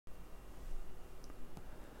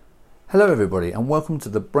Hello everybody and welcome to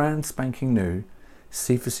the brand spanking new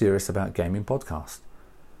C for Serious About Gaming podcast.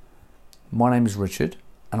 My name is Richard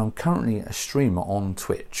and I'm currently a streamer on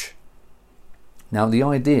Twitch. Now the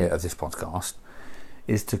idea of this podcast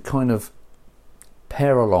is to kind of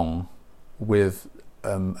pair along with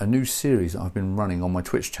a new series that I've been running on my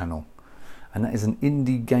Twitch channel, and that is an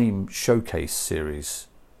indie game showcase series.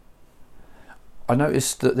 I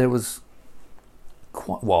noticed that there's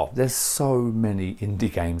so many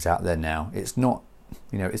indie games out there now. It's not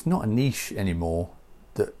a niche anymore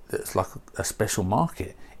that's like a special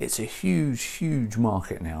market. It's a huge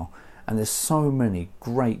market now, and there's so many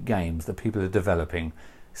great games that people are developing,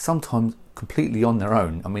 sometimes completely on their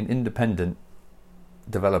own. I mean, independent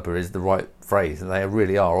developer is the right phrase. They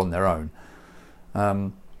really are on their own.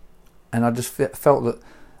 And I just felt that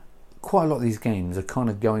quite a lot of these games are kind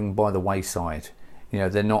of going by the wayside.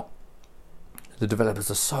 The developers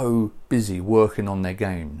are so busy working on their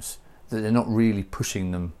games that they're not really pushing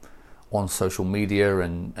them on social media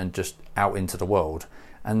and just out into the world.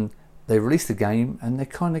 And they release the game and they're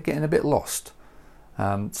kind of getting a bit lost.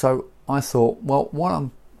 So I thought, well, while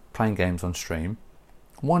I'm playing games on stream,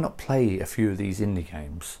 why not play a few of these indie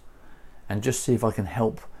games and just see if I can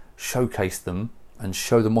help showcase them and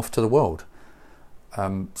show them off to the world.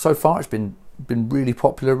 So far it's been really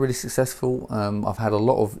popular, really successful. I've had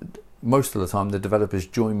most of the time the developers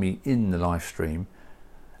join me in the live stream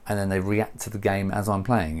and then they react to the game as I'm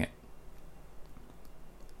playing it.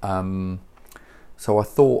 So I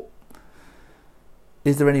thought,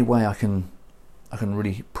 is there any way I can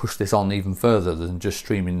really push this on even further than just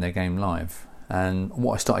streaming their game live? And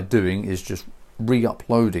what I started doing is just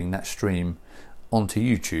re-uploading that stream onto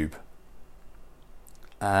YouTube.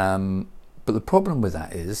 But the problem with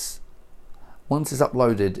that is, once it's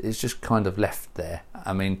uploaded, it's just kind of left there.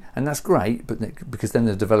 I mean, and that's great, because then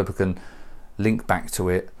the developer can link back to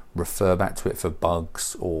it, refer back to it for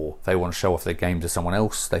bugs, or if they want to show off their game to someone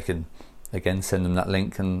else, they can again send them that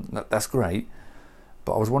link, and that's great.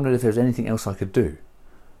 But I was wondering if there's anything else I could do.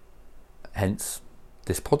 Hence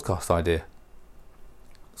this podcast idea.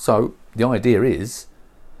 So the idea is,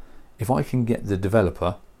 if I can get the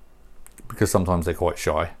developer, because sometimes they're quite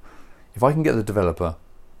shy, if I can get the developer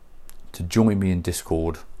to join me in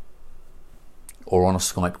Discord or on a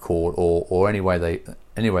Skype call or any way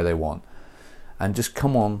they want, and just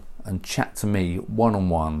come on and chat to me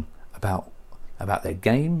one-on-one about their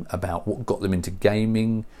game, about what got them into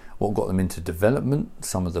gaming, what got them into development,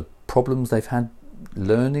 some of the problems they've had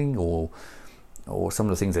learning, or some of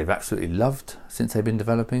the things they've absolutely loved since they've been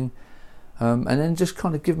developing, and then just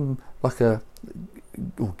kind of give them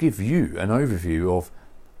give you an overview of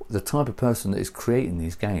the type of person that is creating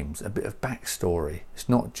these games, a bit of backstory. It's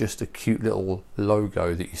not just a cute little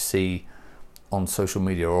logo that you see on social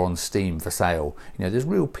media or on Steam for sale. There's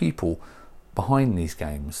real people behind these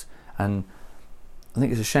games, and I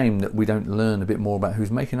think it's a shame that we don't learn a bit more about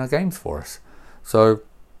who's making our games for us. So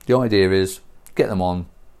the idea is, get them on,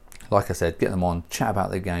 like I said, get them on, chat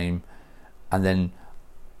about their game, and then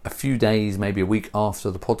a few days, maybe a week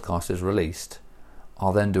after the podcast is released,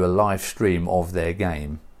 I'll then do a live stream of their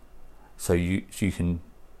game. So you can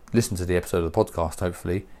listen to the episode of the podcast,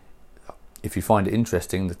 hopefully, if you find it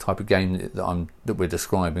interesting, the type of game that we're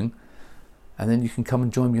describing, and then you can come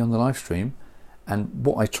and join me on the live stream. And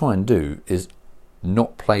what I try and do is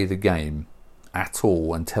not play the game at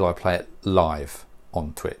all until I play it live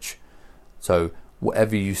on Twitch. So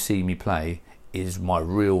whatever you see me play is my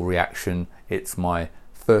real reaction. It's my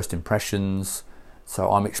first impressions.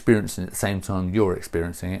 So I'm experiencing it at the same time you're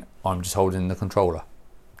experiencing it. I'm just holding the controller.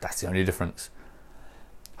 That's the only difference.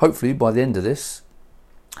 Hopefully by the end of this,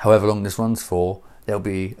 however long this runs for, there'll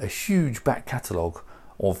be a huge back catalogue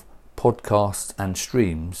of podcasts and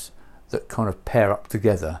streams that kind of pair up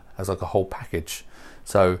together as like a whole package.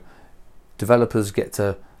 So developers get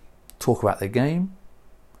to talk about their game,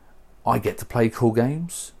 I get to play cool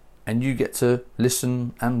games, and you get to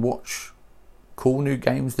listen and watch cool new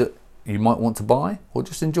games that you might want to buy or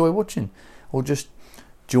just enjoy watching, or just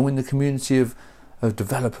join the community of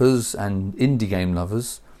developers and indie game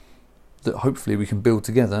lovers that hopefully we can build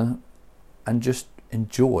together and just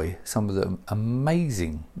enjoy some of the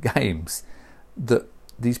amazing games that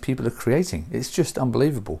these people are creating. It's just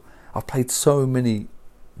unbelievable. I've played so many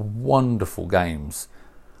wonderful games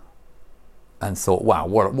and thought, wow,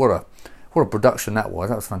 what a production that was.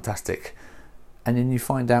 That was fantastic. And then you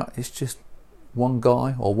find out it's just one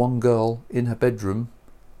guy or one girl in her bedroom,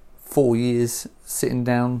 4 years sitting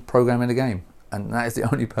down programming a game. And that is the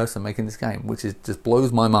only person making this game, which just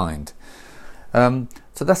blows my mind.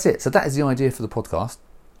 So that's it. So that is the idea for the podcast.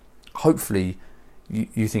 Hopefully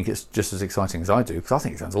you think it's just as exciting as I do, because I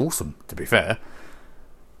think it sounds awesome, to be fair.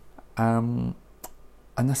 And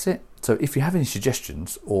that's it. So if you have any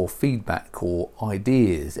suggestions or feedback or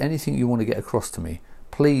ideas, anything you want to get across to me,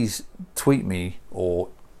 please tweet me or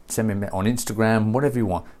send me on Instagram, whatever you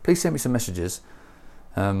want. Please send me some messages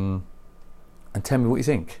and tell me what you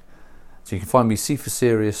think. So you can find me C for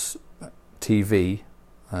Serious TV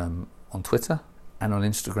on Twitter and on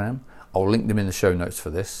Instagram. I'll link them in the show notes for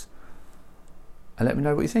this. And let me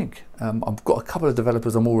know what you think. I've got a couple of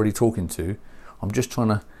developers I'm already talking to. I'm just trying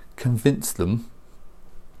to convince them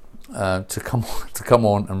to come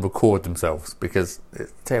on and record themselves, because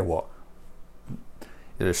tell you what,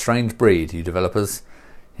 you're a strange breed, you developers.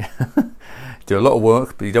 Do a lot of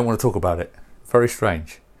work, but you don't want to talk about it. Very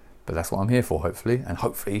strange, but that's what I'm here for, hopefully, and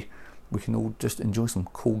hopefully we can all just enjoy some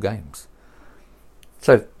cool games.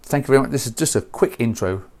 So thank you very much. This is just a quick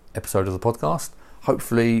intro episode of the podcast.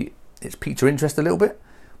 Hopefully it's piqued your interest a little bit.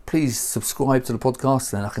 Please subscribe to the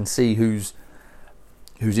podcast, and I can see who's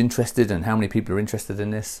interested and how many people are interested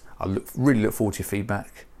in this. I really look forward to your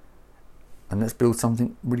feedback, and let's build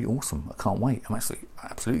something really awesome. I can't wait. I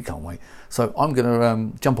absolutely can't wait. So I'm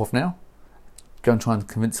going to jump off now, go and try and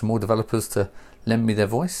convince some more developers to lend me their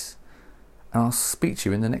voice, and I'll speak to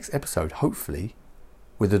you in the next episode, hopefully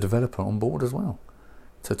with a developer on board as well.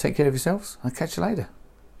 So take care of yourselves. I'll catch you later.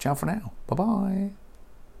 Ciao for now. Bye bye.